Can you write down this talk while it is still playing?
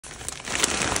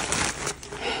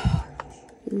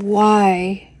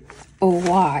Why, oh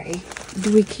why,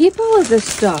 do we keep all of this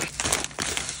stuff?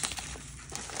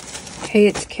 Hey,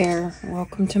 it's Care.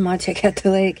 Welcome to my Take at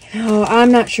the Lake. Oh, I'm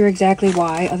not sure exactly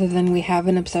why, other than we have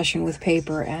an obsession with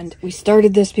paper, and we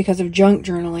started this because of junk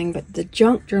journaling, but the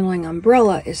junk journaling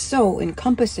umbrella is so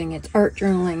encompassing. It's art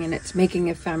journaling, and it's making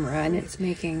ephemera, and it's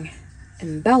making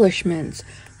embellishments,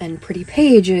 and pretty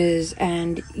pages,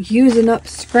 and using up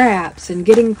scraps, and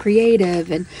getting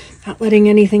creative, and not letting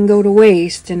anything go to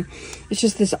waste, and it's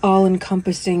just this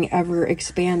all-encompassing,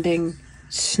 ever-expanding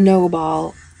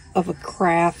snowball of a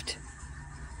craft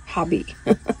hobby.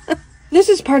 This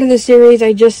is part of the series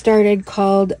I just started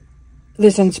called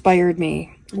This Inspired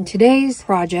Me. And today's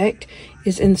project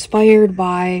is inspired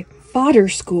by fodder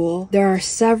school. There are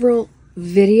several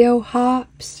video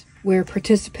hops where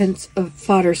participants of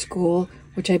fodder school,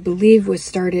 which I believe was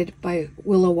started by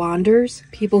Willow Wanders,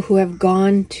 people who have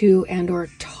gone to and or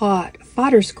taught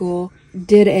fodder school,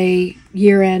 did a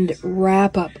year-end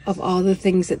wrap-up of all the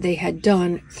things that they had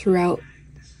done throughout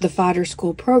the fodder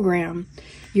school program.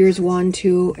 Years 1,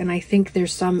 2, and I think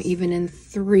there's some even in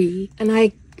 3.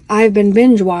 And I've been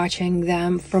binge watching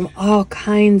them from all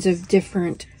kinds of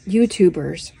different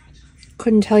YouTubers.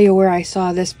 Couldn't tell you where I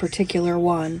saw this particular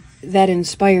one that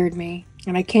inspired me.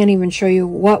 And I can't even show you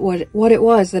what it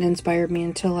was that inspired me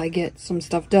until I get some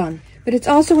stuff done. But it's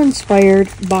also inspired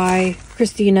by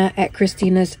Christina at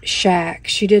Christina's Shack.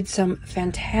 She did some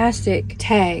fantastic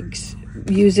tags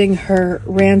using her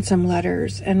ransom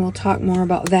letters, and we'll talk more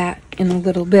about that in a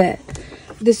little bit.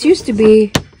 This used to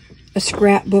be a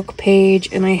scrapbook page,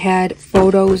 and I had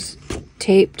photos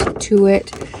taped to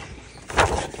it.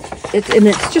 And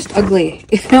it's just ugly.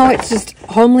 You know, it's just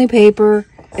homely paper.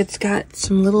 It's got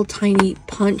some little tiny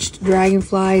punched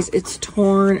dragonflies. It's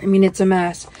torn. I mean, it's a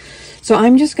mess. So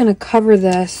I'm just going to cover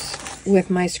this with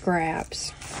my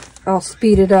scraps. I'll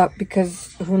speed it up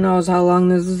because who knows how long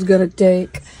this is going to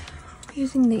take.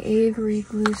 Using the Avery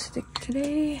glue stick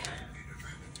today.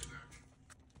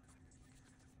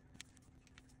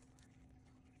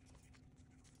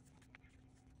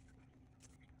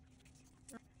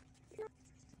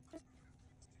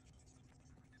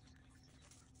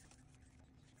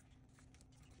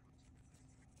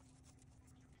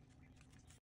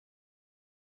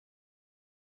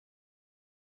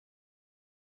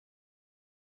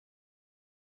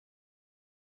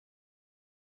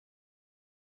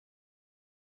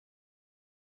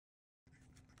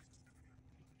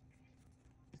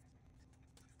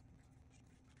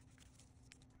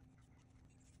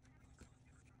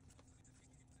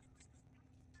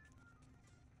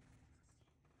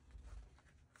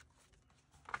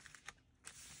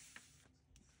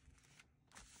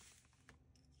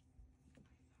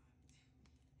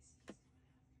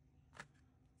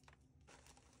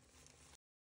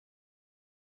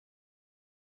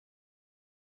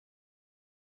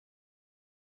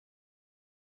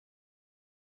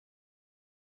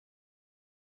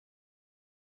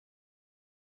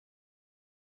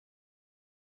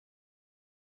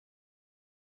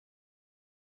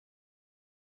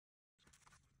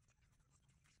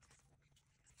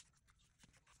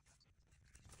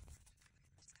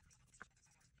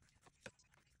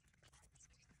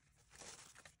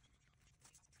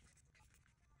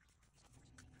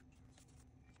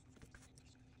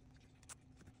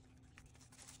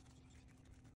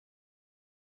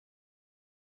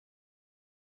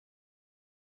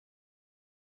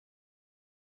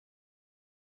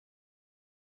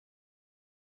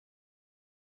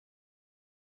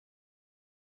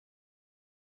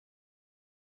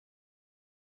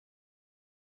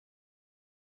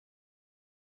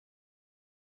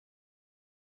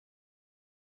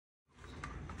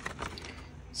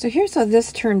 So here's how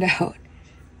this turned out.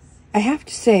 I have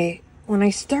to say, when I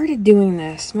started doing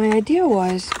this, my idea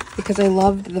was, because I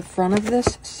loved the front of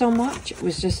this so much, it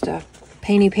was just a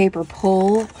painty paper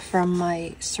pull from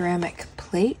my ceramic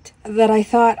plate, that I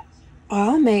thought,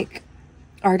 I'll make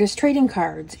artist trading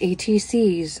cards,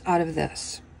 ATCs, out of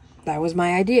this. That was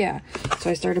my idea.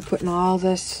 So I started putting all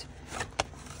these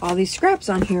scraps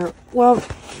on here. Well,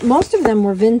 most of them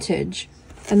were vintage,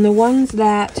 and the ones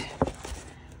that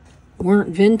weren't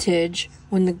vintage,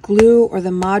 when the glue or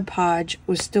the Mod Podge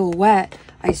was still wet,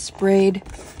 I sprayed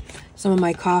some of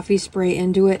my coffee spray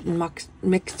into it and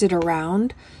mixed it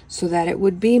around so that it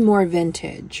would be more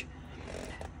vintage,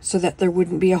 so that there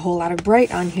wouldn't be a whole lot of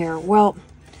bright on here. Well,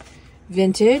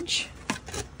 vintage,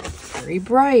 very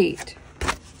bright.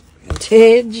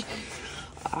 Vintage,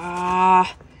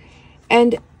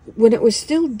 and when it was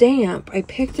still damp, I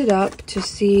picked it up to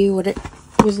see what it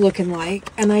was looking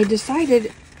like, and I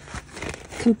decided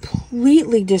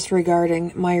completely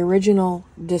disregarding my original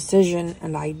decision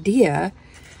and idea.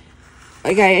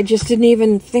 Like, I just didn't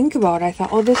even think about it. I thought,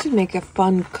 oh, this would make a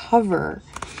fun cover.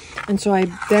 And so I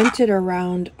bent it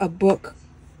around a book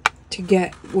to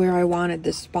get where I wanted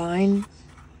the spine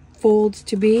folds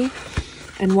to be.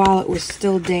 And while it was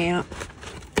still damp,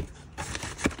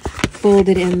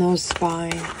 folded in those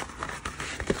spine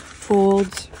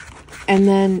folds, and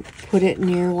then put it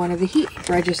near one of the heat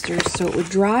registers so it would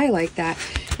dry like that.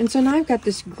 And so now I've got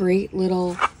this great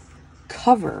little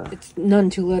cover. It's none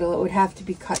too little. It would have to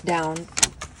be cut down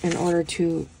in order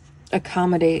to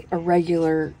accommodate a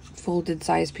regular folded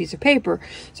size piece of paper.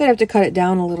 So I'd have to cut it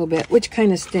down a little bit, which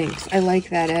kind of stinks. I like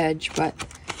that edge, but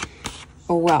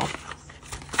oh well.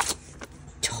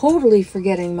 Totally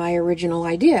forgetting my original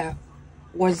idea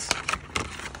was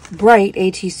bright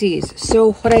ATCs.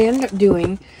 So what I ended up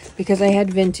doing, because I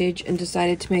had vintage and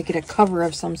decided to make it a cover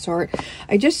of some sort,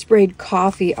 I just sprayed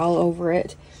coffee all over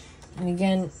it. And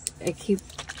again, I keep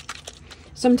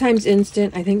sometimes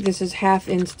instant. I think this is half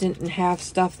instant and half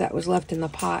stuff that was left in the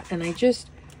pot, and I just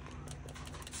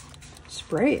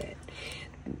spray it.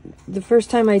 The first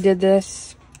time I did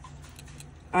this,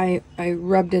 I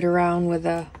rubbed it around with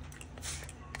a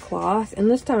cloth, and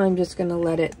this time I'm just going to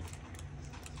let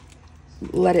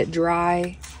it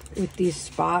dry with these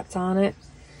spots on it.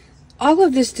 All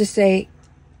of this to say,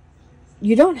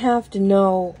 you don't have to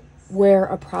know where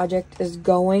a project is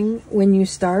going when you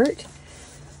start.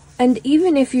 And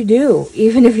even if you do,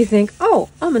 even if you think, oh,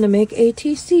 I'm going to make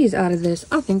ATCs out of this,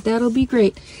 I think that'll be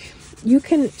great, you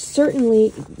can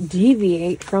certainly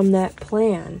deviate from that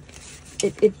plan.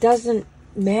 It doesn't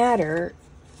matter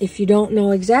if you don't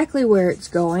know exactly where it's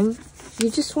going. You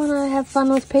just want to have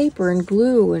fun with paper and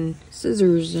glue and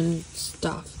scissors and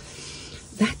stuff.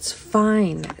 That's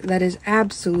fine. That is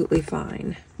absolutely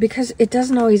fine. Because it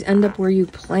doesn't always end up where you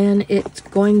plan it's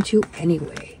going to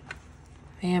anyway.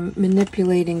 I am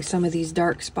manipulating some of these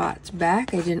dark spots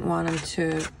back. I didn't want them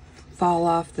to fall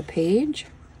off the page.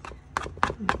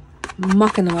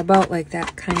 Mucking them about like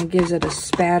that kind of gives it a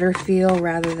spatter feel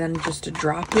rather than just a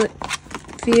droplet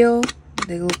feel.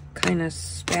 They look kind of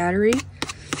spattery.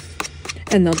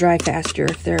 And they'll dry faster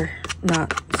if they're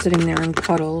not sitting there in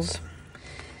puddles.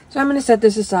 So I'm going to set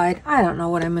this aside. I don't know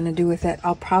what I'm going to do with it.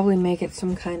 I'll probably make it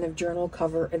some kind of journal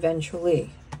cover eventually.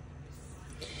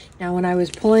 Now, when I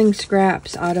was pulling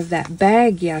scraps out of that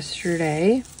bag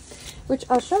yesterday, which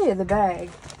I'll show you the bag,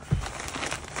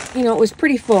 you know, it was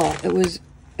pretty full. It was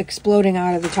exploding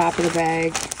out of the top of the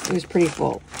bag. It was pretty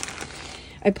full.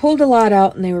 I pulled a lot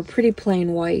out and they were pretty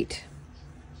plain white.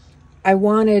 I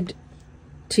wanted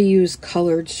to use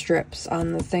colored strips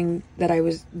on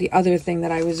the other thing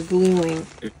that I was gluing.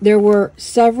 There were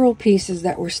several pieces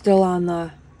that were still on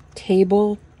the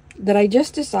table that I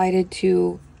just decided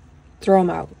to throw them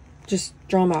out. Just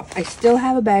throw them out. I still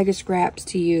have a bag of scraps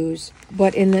to use,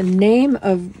 but in the name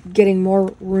of getting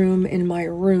more room in my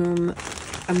room,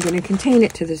 I'm going to contain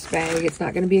it to this bag. It's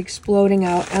not going to be exploding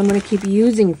out. I'm going to keep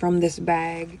using from this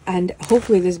bag, and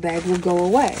hopefully this bag will go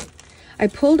away. I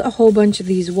pulled a whole bunch of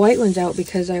these white ones out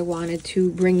because I wanted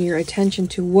to bring your attention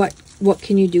to what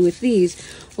can you do with these.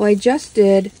 Well, I just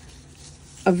did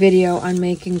a video on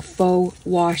making faux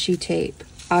washi tape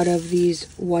out of these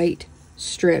white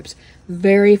strips.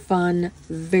 Very fun,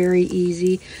 very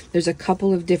easy. There's a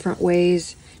couple of different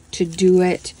ways to do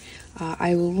it.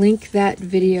 I will link that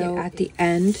video at the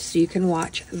end so you can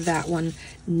watch that one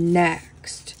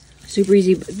next. Super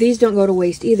easy. These don't go to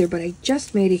waste either, but I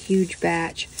just made a huge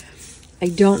batch. I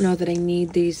don't know that I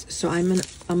need these, so I'm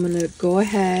gonna go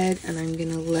ahead and I'm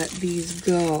gonna let these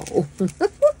go.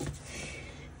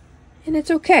 And it's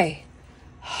okay.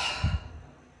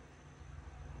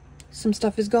 Some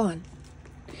stuff is gone.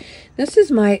 This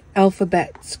is my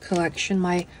alphabets collection,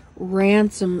 my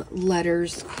ransom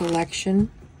letters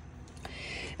collection.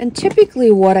 And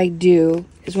typically what I do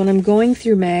is when I'm going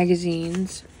through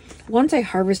magazines, once I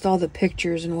harvest all the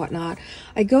pictures and whatnot,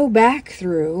 I go back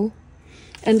through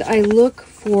and I look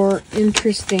for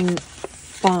interesting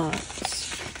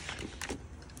fonts,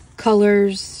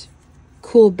 colors,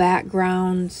 cool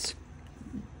backgrounds,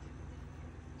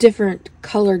 different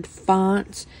colored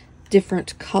fonts,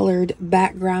 different colored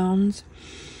backgrounds.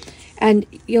 And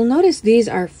you'll notice these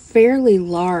are fairly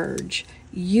large.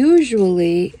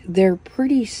 Usually they're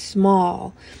pretty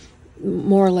small,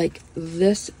 more like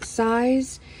this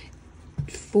size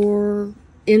for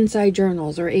inside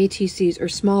journals or ATCs or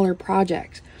smaller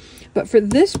projects. But for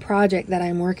this project that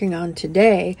I'm working on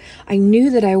today, I knew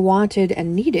that I wanted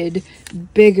and needed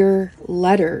bigger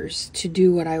letters to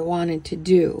do what I wanted to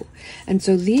do. And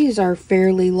so these are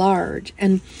fairly large.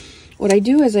 And what I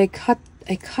do is I cut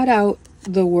out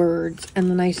the words, and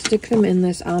then I stick them in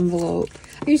this envelope.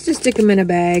 I used to stick them in a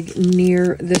bag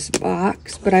near this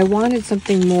box, but I wanted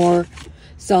something more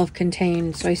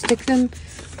self-contained, so I stick them,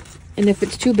 and if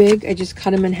it's too big, I just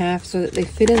cut them in half so that they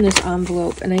fit in this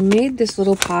envelope. And I made this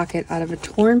little pocket out of a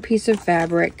torn piece of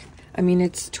fabric. I mean,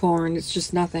 it's torn, it's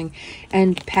just nothing,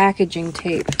 and packaging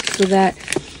tape, so that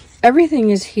everything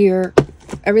is here.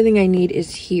 Everything I need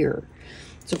is here.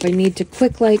 So if I need to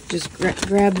quick just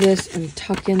grab this and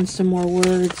tuck in some more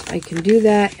words, I can do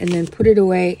that and then put it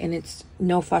away, and it's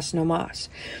no fuss, no muss.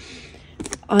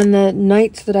 On the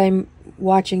nights that I'm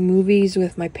watching movies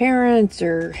with my parents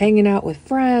or hanging out with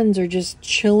friends or just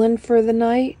chilling for the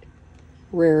night,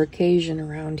 rare occasion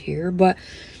around here, but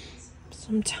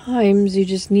sometimes you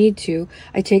just need to,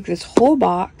 I take this whole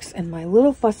box and my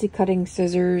little fussy cutting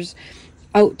scissors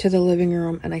out to the living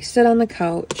room, and I sit on the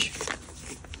couch.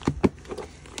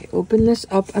 I open this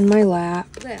up on my lap.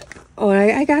 Oh,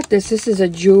 I got this. This is a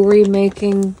jewelry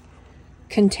making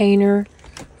container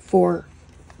for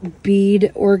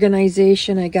bead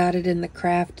organization. I got it in the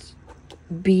craft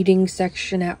beading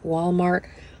section at Walmart,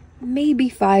 maybe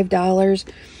 $5.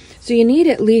 So you need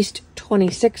at least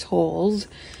 26 holes,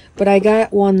 but I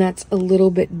got one that's a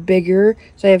little bit bigger.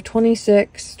 So I have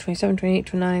 26, 27, 28,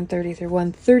 29, 30,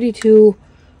 31, 32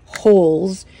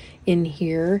 holes in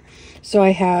here. So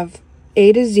I have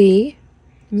A to Z,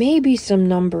 maybe some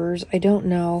numbers, I don't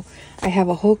know. I have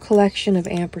a whole collection of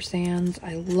ampersands.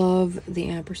 I love the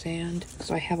ampersand.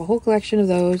 So I have a whole collection of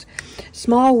those.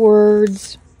 Small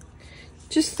words,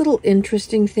 just little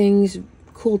interesting things,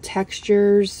 cool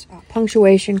textures,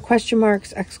 punctuation, question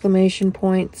marks, exclamation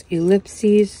points,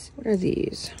 ellipses. What are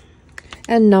these?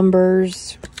 And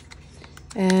numbers,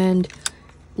 and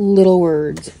little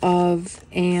words of,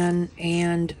 and,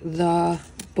 the,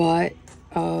 but,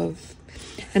 of,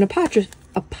 and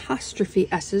apostrophe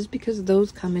S's, because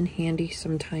those come in handy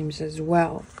sometimes as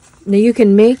well. Now you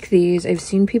can make these. I've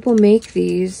seen people make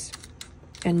these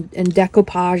and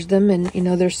decoupage them, and you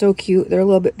know, they're so cute. They're a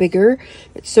little bit bigger.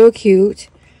 It's so cute.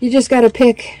 You just got to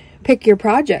pick your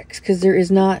projects, because there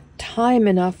is not time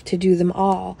enough to do them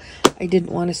all. I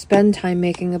didn't want to spend time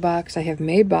making a box. I have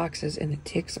made boxes and it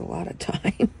takes a lot of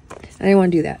time. I didn't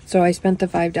want to do that. So I spent the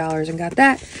 $5 and got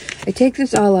that. I take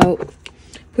this all out,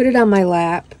 put it on my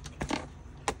lap,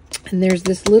 and there's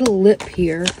this little lip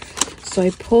here. So I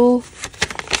pull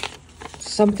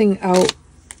something out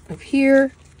of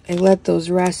here. I let those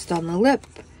rest on the lip,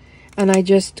 and I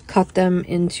just cut them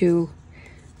into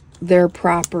their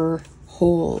proper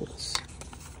holes.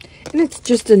 And it's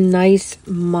just a nice,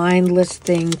 mindless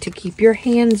thing to keep your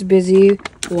hands busy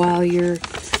while you're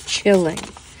chilling.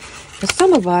 Because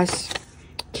some of us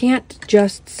can't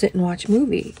just sit and watch a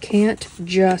movie, can't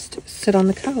just sit on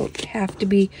the couch, have to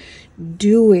be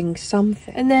doing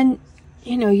something. And then,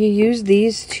 you know, you use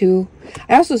these to,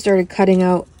 I also started cutting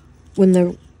out, when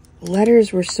the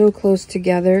letters were so close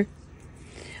together,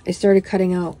 I started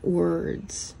cutting out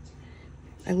words.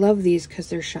 I love these because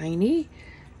they're shiny,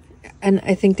 and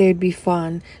I think they'd be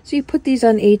fun. So you put these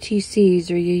on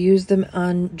ATCs, or you use them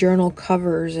on journal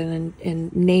covers and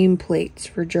nameplates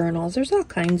for journals. There's all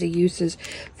kinds of uses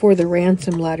for the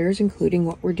ransom letters, including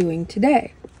what we're doing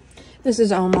today. This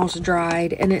is almost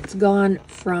dried, and it's gone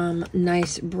from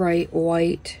nice bright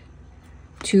white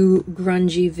to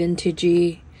grungy,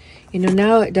 vintagey. You know,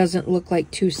 now it doesn't look like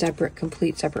two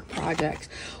complete separate projects.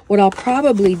 What I'll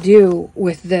probably do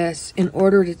with this, in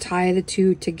order to tie the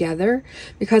two together,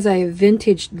 because I have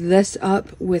vintaged this up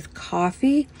with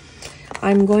coffee,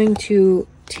 I'm going to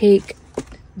take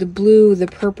the blue, the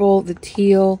purple, the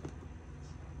teal.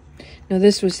 Now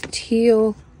this was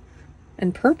teal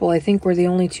and purple, I think, were the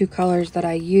only two colors that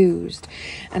I used.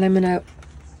 And I'm going to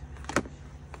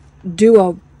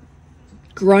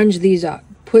grunge these up.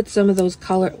 Put some of those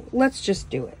color. Let's just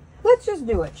do it. Let's just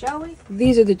do it, shall we?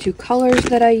 These are the two colors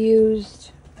that I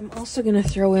used. I'm also going to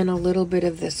throw in a little bit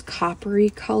of this coppery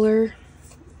color.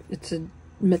 It's a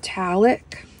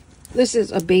metallic. This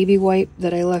is a baby wipe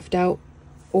that I left out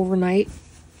overnight,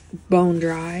 bone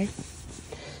dry.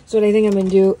 So what I think I'm going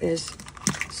to do is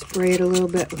spray it a little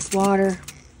bit with water.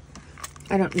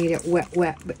 I don't need it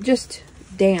wet, but just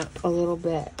damp a little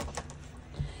bit.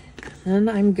 And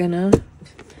I'm going to,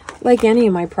 like any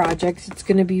of my projects, it's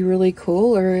going to be really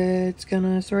cool or it's going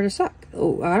to sort of suck.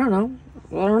 Oh, I don't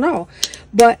know.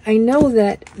 But I know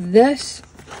that this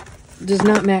does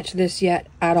not match this yet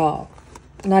at all.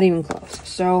 Not even close.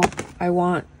 So I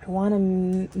want to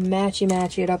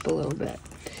matchy it up a little bit.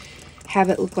 Have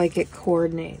it look like it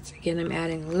coordinates. Again, I'm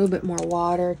adding a little bit more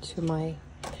water to my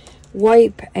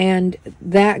wipe, and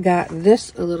that got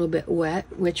this a little bit wet,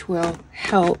 which will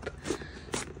help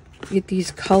get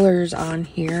these colors on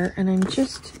here, and I'm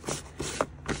just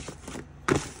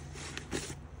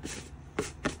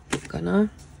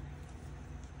gonna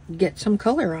get some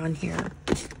color on here.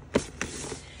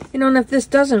 You know, and if this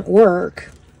doesn't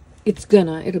work,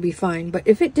 it'll be fine. But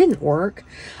if it didn't work,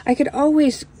 I could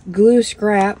always glue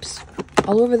scraps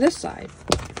all over this side,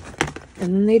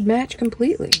 and then they'd match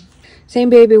completely. Same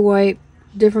baby white,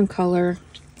 different color,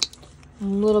 a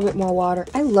little bit more water.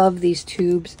 I love these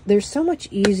tubes. They're so much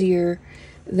easier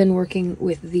than working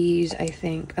with these, I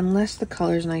think, unless the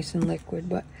color's nice and liquid,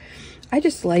 but I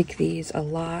just like these a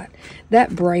lot.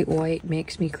 That bright white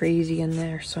makes me crazy in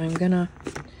there, so I'm gonna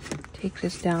take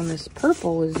this down. This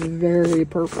purple is very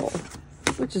purple,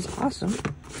 which is awesome.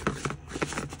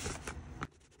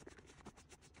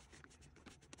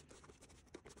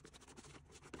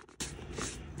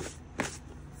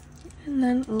 And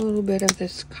then a little bit of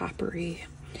this coppery.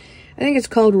 I think it's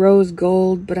called rose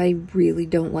gold, but I really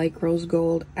don't like rose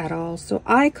gold at all, so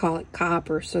I call it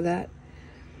copper so that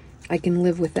I can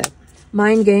live with it.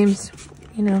 Mind games,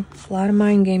 you know, a lot of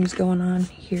mind games going on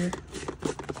here.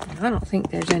 I don't think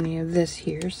there's any of this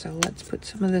here, so let's put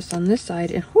some of this on this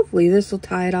side, and hopefully this will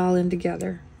tie it all in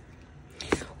together.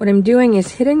 What I'm doing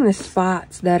is hitting the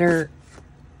spots that are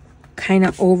kind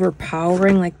of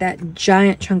overpowering, like that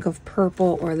giant chunk of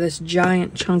purple or this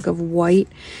giant chunk of white,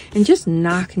 and just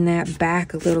knocking that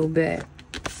back a little bit.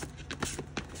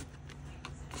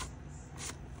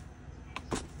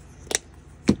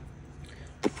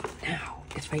 Now,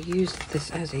 if I use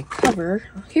this as a cover,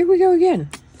 here we go again,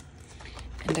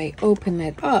 and I open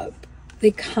it up, they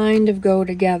kind of go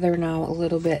together now a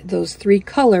little bit. Those three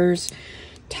colors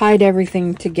tied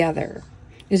everything together.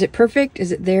 Is it perfect?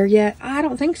 Is it there yet? I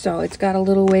don't think so. It's got a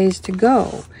little ways to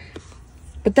go.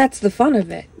 But that's the fun of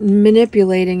it,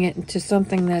 manipulating it into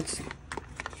something that's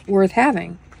worth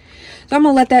having. So I'm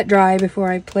going to let that dry before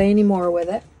I play any more with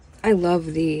it. I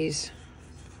love these.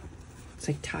 It's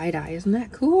like tie-dye. Isn't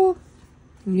that cool?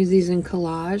 I use these in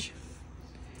collage.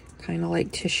 Kind of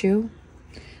like tissue.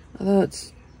 Although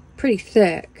it's pretty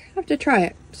thick. I have to try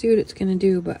it, see what it's going to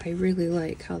do, but I really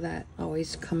like how that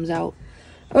always comes out.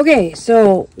 Okay,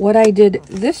 so what I did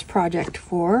this project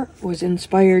for was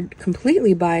inspired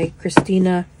completely by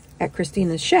Christina at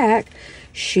Christina's Shack.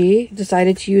 She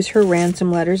decided to use her ransom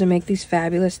letters and make these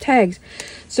fabulous tags.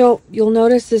 So you'll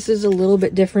notice this is a little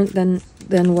bit different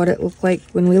than what it looked like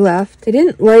when we left. I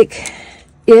didn't like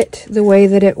it the way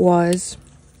that it was.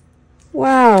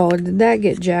 Wow, did that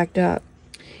get jacked up?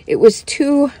 It was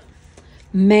too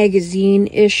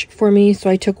magazine-ish for me, so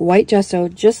I took white gesso,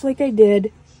 just like I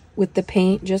did with the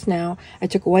paint just now. I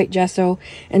took white gesso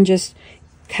and just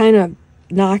kind of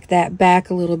knocked that back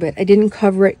a little bit. I didn't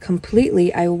cover it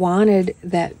completely. I wanted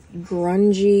that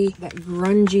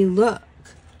grungy look.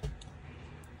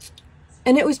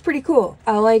 And it was pretty cool.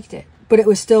 I liked it, but it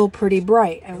was still pretty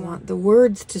bright. I want the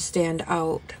words to stand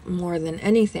out more than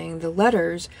anything, the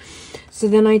letters. So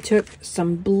then I took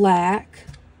some black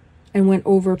and went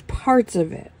over parts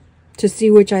of it to see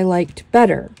which I liked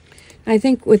better. I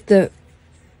think with the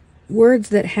words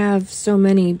that have so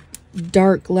many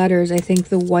dark letters, I think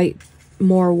the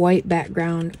more white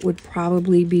background would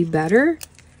probably be better.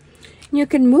 You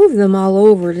can move them all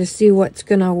over to see what's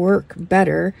gonna work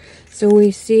better. So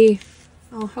we see,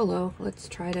 oh, hello, let's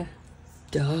try to,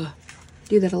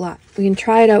 do that a lot. We can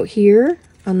try it out here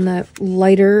on the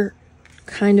lighter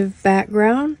kind of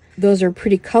background. Those are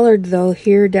pretty colored though.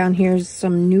 Here, down here is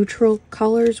some neutral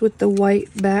colors with the white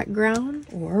background.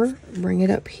 Or bring it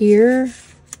up here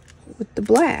with the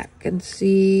black and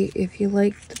see if you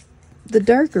like the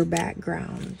darker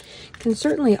background. You can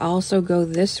certainly also go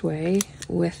this way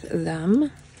with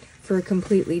them for a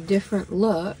completely different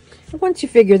look. And once you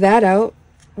figure that out,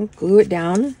 we'll glue it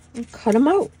down and cut them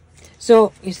out.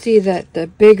 So you see that the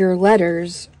bigger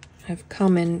letters have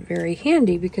come in very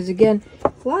handy because, again,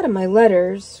 a lot of my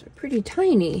letters are pretty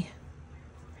tiny,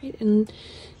 right? And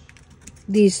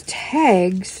these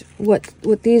tags, what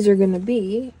these are going to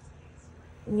be,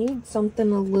 need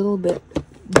something a little bit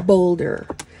bolder,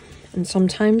 and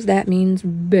sometimes that means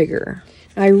bigger.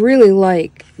 I really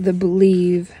like the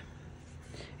Believe.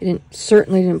 I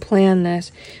certainly didn't plan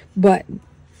this, but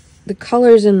the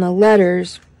colors in the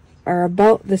letters are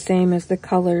about the same as the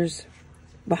colors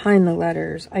behind the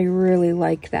letters. I really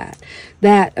like that.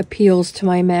 That appeals to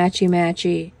my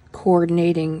matchy-matchy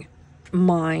coordinating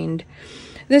mind.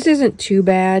 This isn't too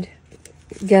bad.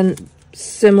 Again,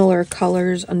 similar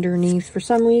colors underneath. For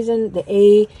some reason, the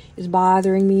A is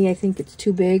bothering me. I think it's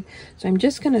too big. So I'm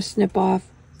just going to snip off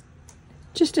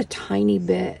just a tiny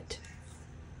bit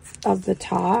of the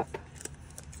top.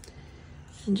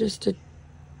 And just a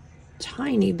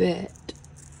tiny bit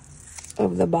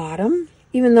of the bottom,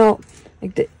 even though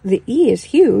like the E is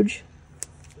huge,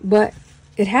 but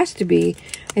it has to be.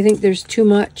 I think there's too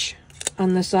much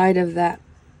on the side of that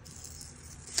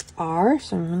R,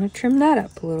 so I'm going to trim that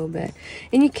up a little bit.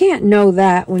 And you can't know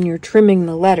that when you're trimming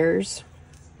the letters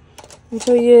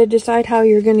until you decide how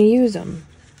you're going to use them.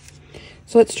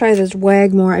 So let's try this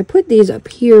Wagmore. I put these up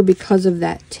here because of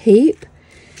that tape,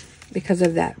 because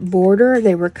of that border.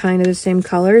 They were kind of the same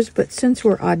colors, but since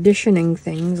we're auditioning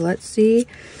things, let's see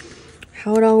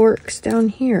how it all works down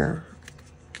here.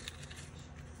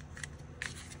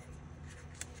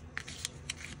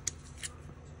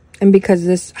 And because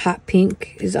this hot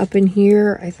pink is up in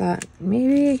here, I thought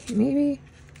maybe.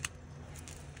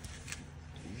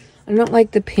 I don't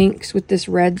like the pinks with this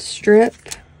red strip.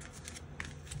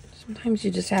 Sometimes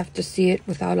you just have to see it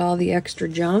without all the extra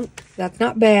junk. That's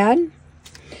not bad.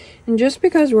 And just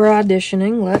because we're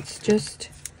auditioning, let's just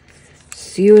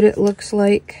see what it looks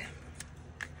like.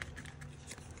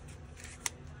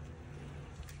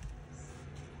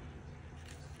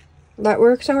 That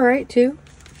works all right too.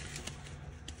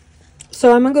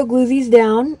 So I'm going to go glue these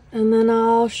down, and then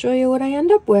I'll show you what I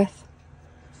end up with.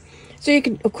 So you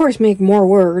can, of course, make more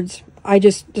words. I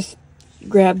just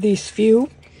grab these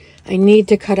few. I need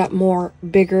to cut up more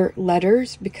bigger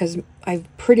letters because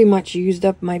I've pretty much used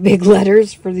up my big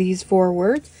letters for these 4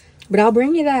 words. But I'll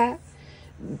bring you that,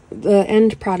 the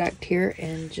end product here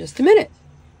in just a minute.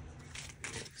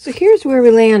 So here's where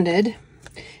we landed.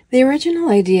 The original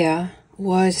idea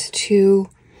was to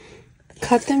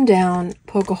cut them down,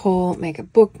 poke a hole, make a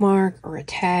bookmark or a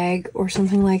tag or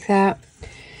something like that.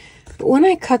 But when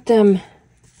I cut them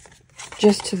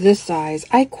just to this size,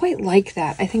 I quite like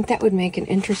that. I think that would make an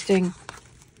interesting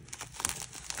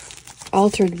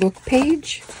altered book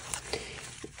page.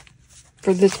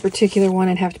 For this particular one,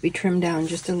 I'd have to be trimmed down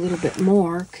just a little bit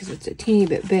more because it's a teeny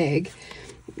bit big.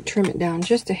 Trim it down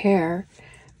just a hair.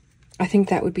 I think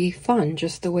that would be fun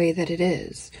just the way that it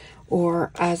is.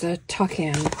 Or as a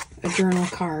tuck-in, a journal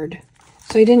card.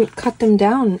 So I didn't cut them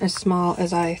down as small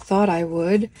as I thought I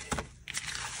would.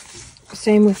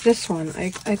 Same with this one.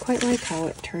 I quite like how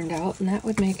it turned out, and that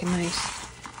would make a nice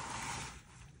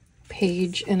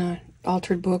page in an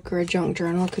altered book or a junk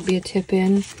journal. It could be a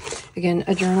tip-in. Again,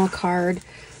 a journal card.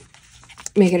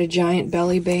 Make it a giant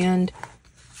belly band.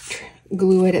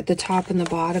 Glue it at the top and the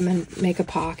bottom and make a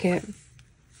pocket.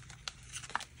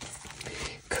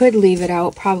 Could leave it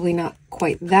out, probably not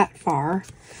quite that far,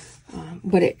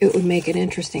 but it would make an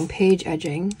interesting page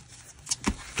edging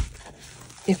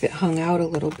if it hung out a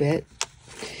little bit.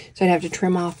 So I'd have to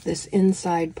trim off this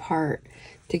inside part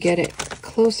to get it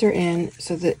closer in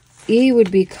so that E would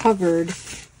be covered,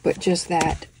 but just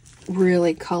that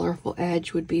really colorful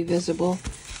edge would be visible.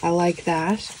 I like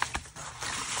that.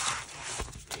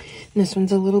 And this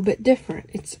one's a little bit different.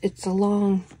 It's a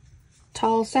long,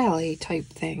 tall Sally type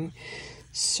thing.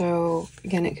 So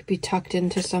again, it could be tucked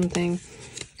into something.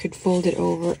 Could fold it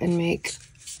over and make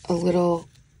a little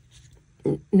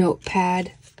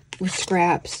notepad with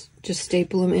scraps. Just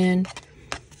staple them in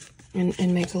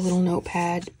and make a little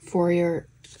notepad for your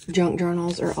junk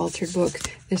journals or altered book.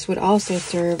 This would also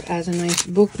serve as a nice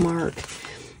bookmark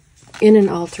in an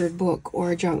altered book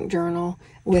or a junk journal,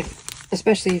 with,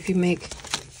 especially if you make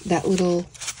that little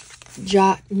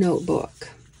jot notebook.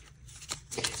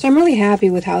 So I'm really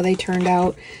happy with how they turned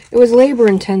out. It was labor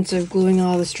intensive gluing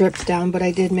all the strips down, but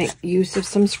I did make use of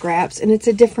some scraps, and it's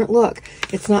a different look.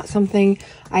 It's not something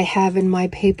I have in my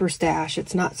paper stash.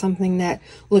 It's not something that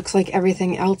looks like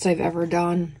everything else I've ever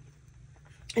done.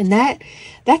 And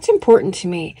that's important to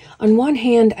me. On one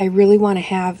hand, I really want to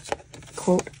have,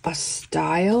 quote, a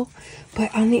style,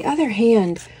 but on the other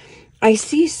hand, I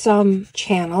see some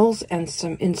channels and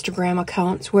some Instagram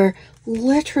accounts where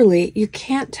literally you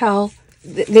can't tell.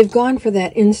 They've gone for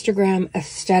that Instagram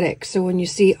aesthetic. So when you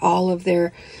see all of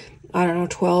their, I don't know,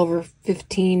 12 or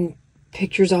 15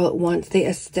 pictures all at once, they're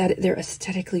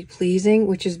aesthetically pleasing,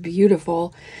 which is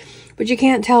beautiful. But you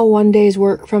can't tell one day's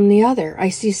work from the other. I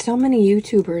see so many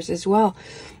YouTubers as well.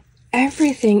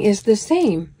 Everything is the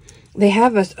same. They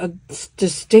have a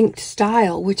distinct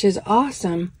style, which is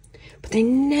awesome. But they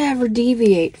never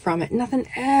deviate from it. Nothing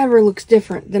ever looks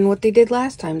different than what they did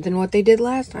last time, than what they did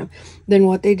last time, than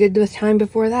what they did the time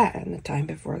before that, and the time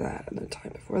before that, and the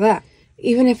time before that.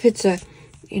 Even if it's a,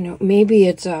 maybe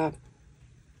it's a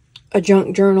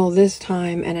junk journal this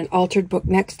time, and an altered book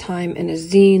next time, and a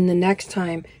zine the next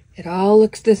time, it all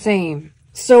looks the same.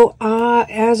 So,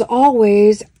 as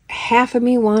always, half of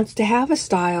me wants to have a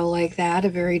style like that, a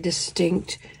very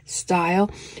distinct style,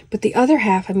 but the other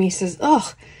half of me says,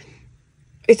 ugh,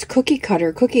 it's cookie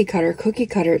cutter, cookie cutter, cookie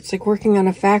cutter. It's like working on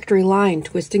a factory line,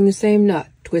 twisting the same nut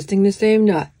twisting the same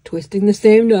nut, twisting the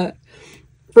same nut.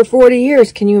 For 40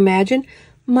 years, can you imagine?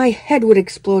 My head would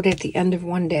explode at the end of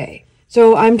one day.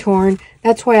 So I'm torn.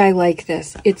 That's why I like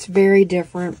this. It's very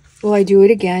different. Will I do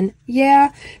it again?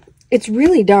 Yeah. It's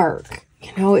really dark.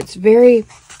 You know,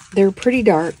 they're pretty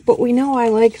dark, but we know I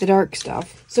like the dark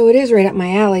stuff. So it is right up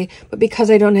my alley, but because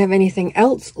I don't have anything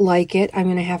else like it, I'm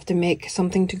going to have to make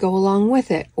something to go along with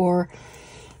it. Or,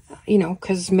 you know,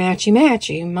 because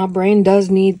matchy-matchy. My brain does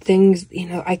need things, you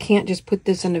know, I can't just put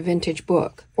this in a vintage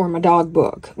book or my dog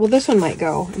book. Well, this one might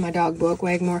go in my dog book,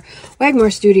 Wagmore.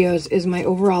 Wagmore Studios is my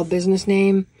overall business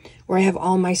name where I have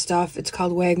all my stuff. It's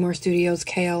called Wagmore Studios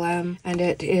KLM, and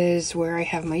it is where I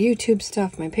have my YouTube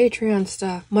stuff, my Patreon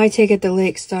stuff, my Take at the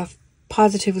Lake stuff,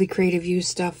 Positively Creative You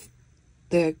stuff.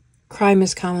 The Crime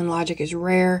is Common, Logic is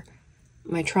Rare.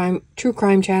 My true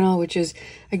crime channel, which is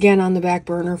again on the back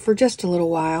burner for just a little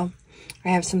while. I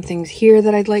have some things here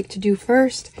that I'd like to do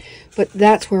first, but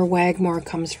that's where Wagmore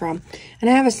comes from. And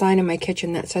I have a sign in my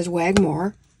kitchen that says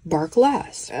Wagmore, Bark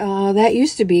Less. That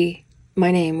used to be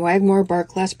my name, Wagmore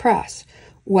Bark Less Press.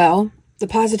 Well, the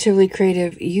Positively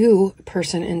Creative You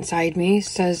person inside me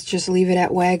says just leave it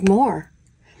at Wagmore.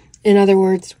 In other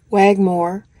words,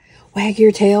 Wagmore, wag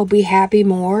your tail, be happy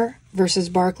more, versus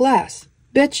bark less.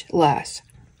 Bitch less,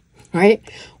 right?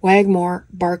 Wag more,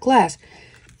 bark less.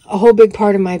 A whole big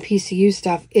part of my PCU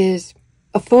stuff is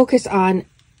a focus on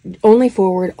only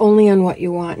forward, only on what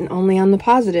you want, and only on the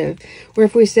positive. Where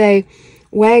if we say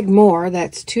wag more,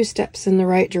 that's 2 steps in the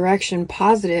right direction,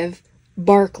 positive.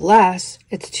 Bark less,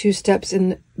 it's 2 steps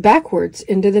backwards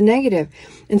into the negative.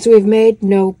 And so we've made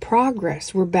no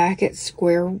progress. We're back at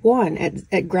square one,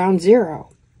 at ground zero.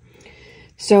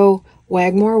 So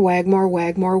wag more, wag more,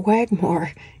 wag more, wag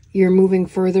more. You're moving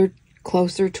further,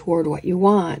 closer toward what you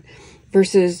want.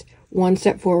 Versus 1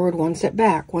 step forward, 1 step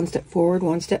back, 1 step forward,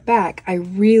 1 step back. I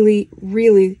really,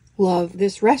 really love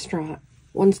this restaurant.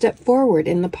 1 step forward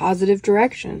in the positive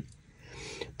direction.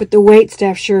 But the wait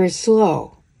staff sure is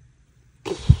slow.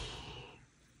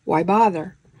 Why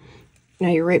bother? Now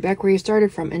you're right back where you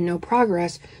started from, and no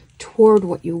progress toward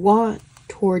what you want,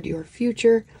 toward your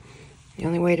future. The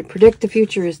only way to predict the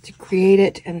future is to create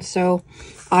it. And so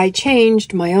I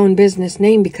changed my own business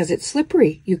name because it's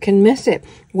slippery. You can miss it.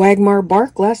 Wagmore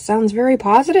Bark Less sounds very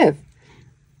positive.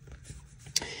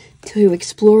 To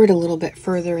explore it a little bit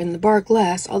further in the bark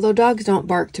less, although dogs don't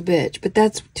bark to bitch, but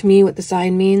that's to me what the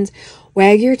sign means.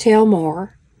 Wag your tail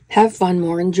more, have fun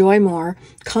more, enjoy more,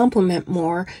 compliment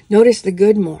more, notice the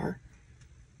good more,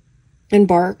 and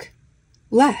bark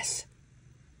less.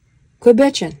 Quit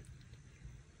bitching.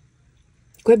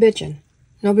 Quit bitching.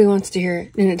 Nobody wants to hear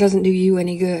it, and it doesn't do you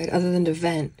any good other than to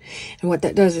vent. And what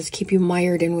that does is keep you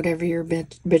mired in whatever you're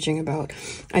bitching about.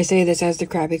 I say this as the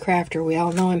crabby crafter. We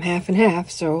all know I'm half and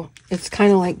half, so it's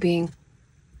kind of like being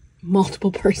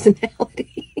multiple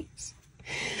personalities.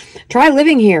 Try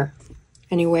living here.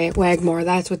 Anyway, Wagmore,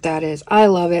 that's what that is. I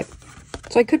love it.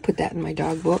 So I could put that in my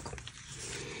dog book.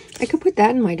 I could put that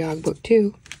in my dog book,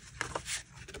 too.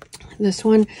 This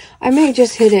one, I may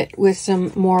just hit it with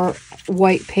some more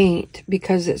white paint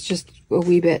because it's just a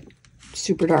wee bit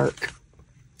super dark.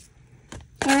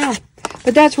 I don't know.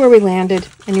 But that's where we landed.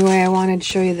 Anyway, I wanted to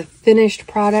show you the finished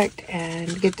product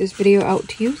and get this video out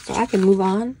to you so I can move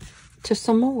on to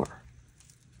some more.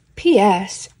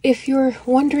 P.S. If you're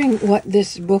wondering what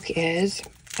this book is,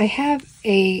 I have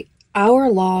a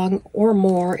hour-long or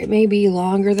more, it may be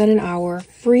longer than an hour,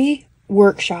 free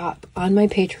workshop on my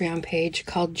Patreon page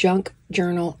called Junk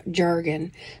Journal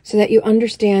Jargon, so that you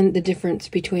understand the difference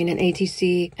between an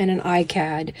ATC and an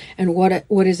ICAD, and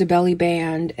what is a belly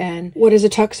band, and what is a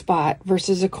tuck spot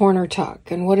versus a corner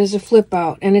tuck, and what is a flip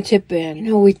out and a tip in. You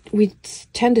know, we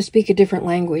tend to speak a different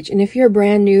language, and if you're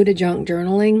brand new to junk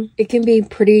journaling, it can be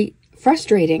pretty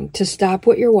frustrating to stop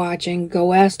what you're watching,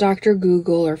 go ask Dr.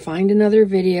 Google, or find another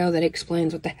video that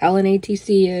explains what the hell an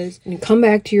ATC is, and come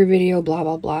back to your video, blah,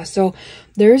 blah, blah. So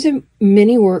there's a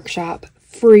mini workshop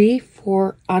free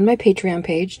on my Patreon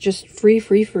page, just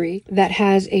free, that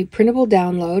has a printable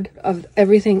download of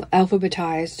everything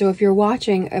alphabetized. So if you're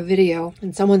watching a video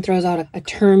and someone throws out a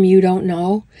term you don't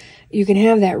know, you can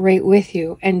have that right with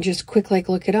you and just quick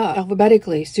look it up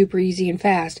alphabetically, super easy and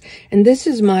fast. And this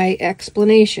is my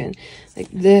explanation. Like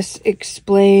this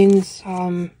explains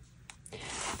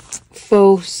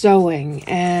faux sewing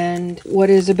and what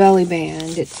is a belly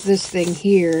band. It's this thing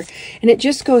here. And it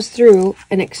just goes through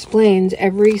and explains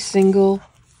every single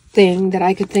thing that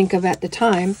I could think of at the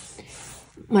time.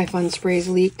 My fun sprays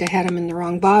leaked. I had them in the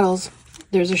wrong bottles.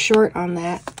 There's a short on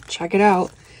that. Check it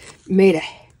out. Made a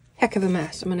heck of a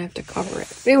mess. I'm going to have to cover it.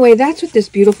 But anyway, that's what this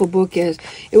beautiful book is.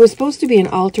 It was supposed to be an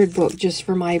altered book just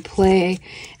for my play,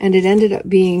 and it ended up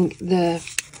being the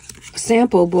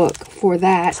sample book for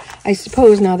that. I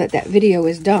suppose now that that video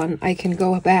is done, I can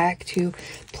go back to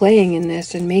playing in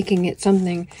this and making it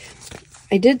something.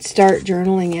 I did start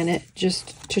journaling in it,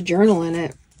 just to journal in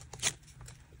it.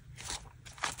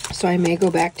 So I may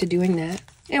go back to doing that.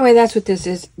 Anyway, that's what this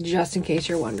is, just in case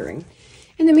you're wondering.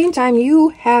 In the meantime, you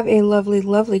have a lovely,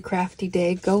 lovely crafty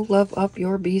day. Go love up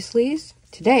your beasties.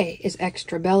 Today is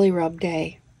extra belly rub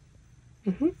day.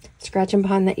 Scratch them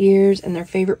behind the ears and their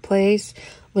favorite place.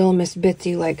 Little Miss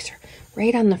Bitsy likes her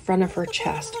right on the front of her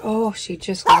chest. Oh, she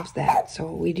just loves that.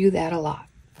 So we do that a lot.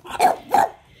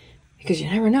 Because you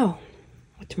never know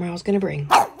what tomorrow's going to bring.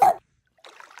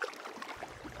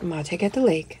 Monte at the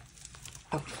lake.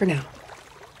 Out for now.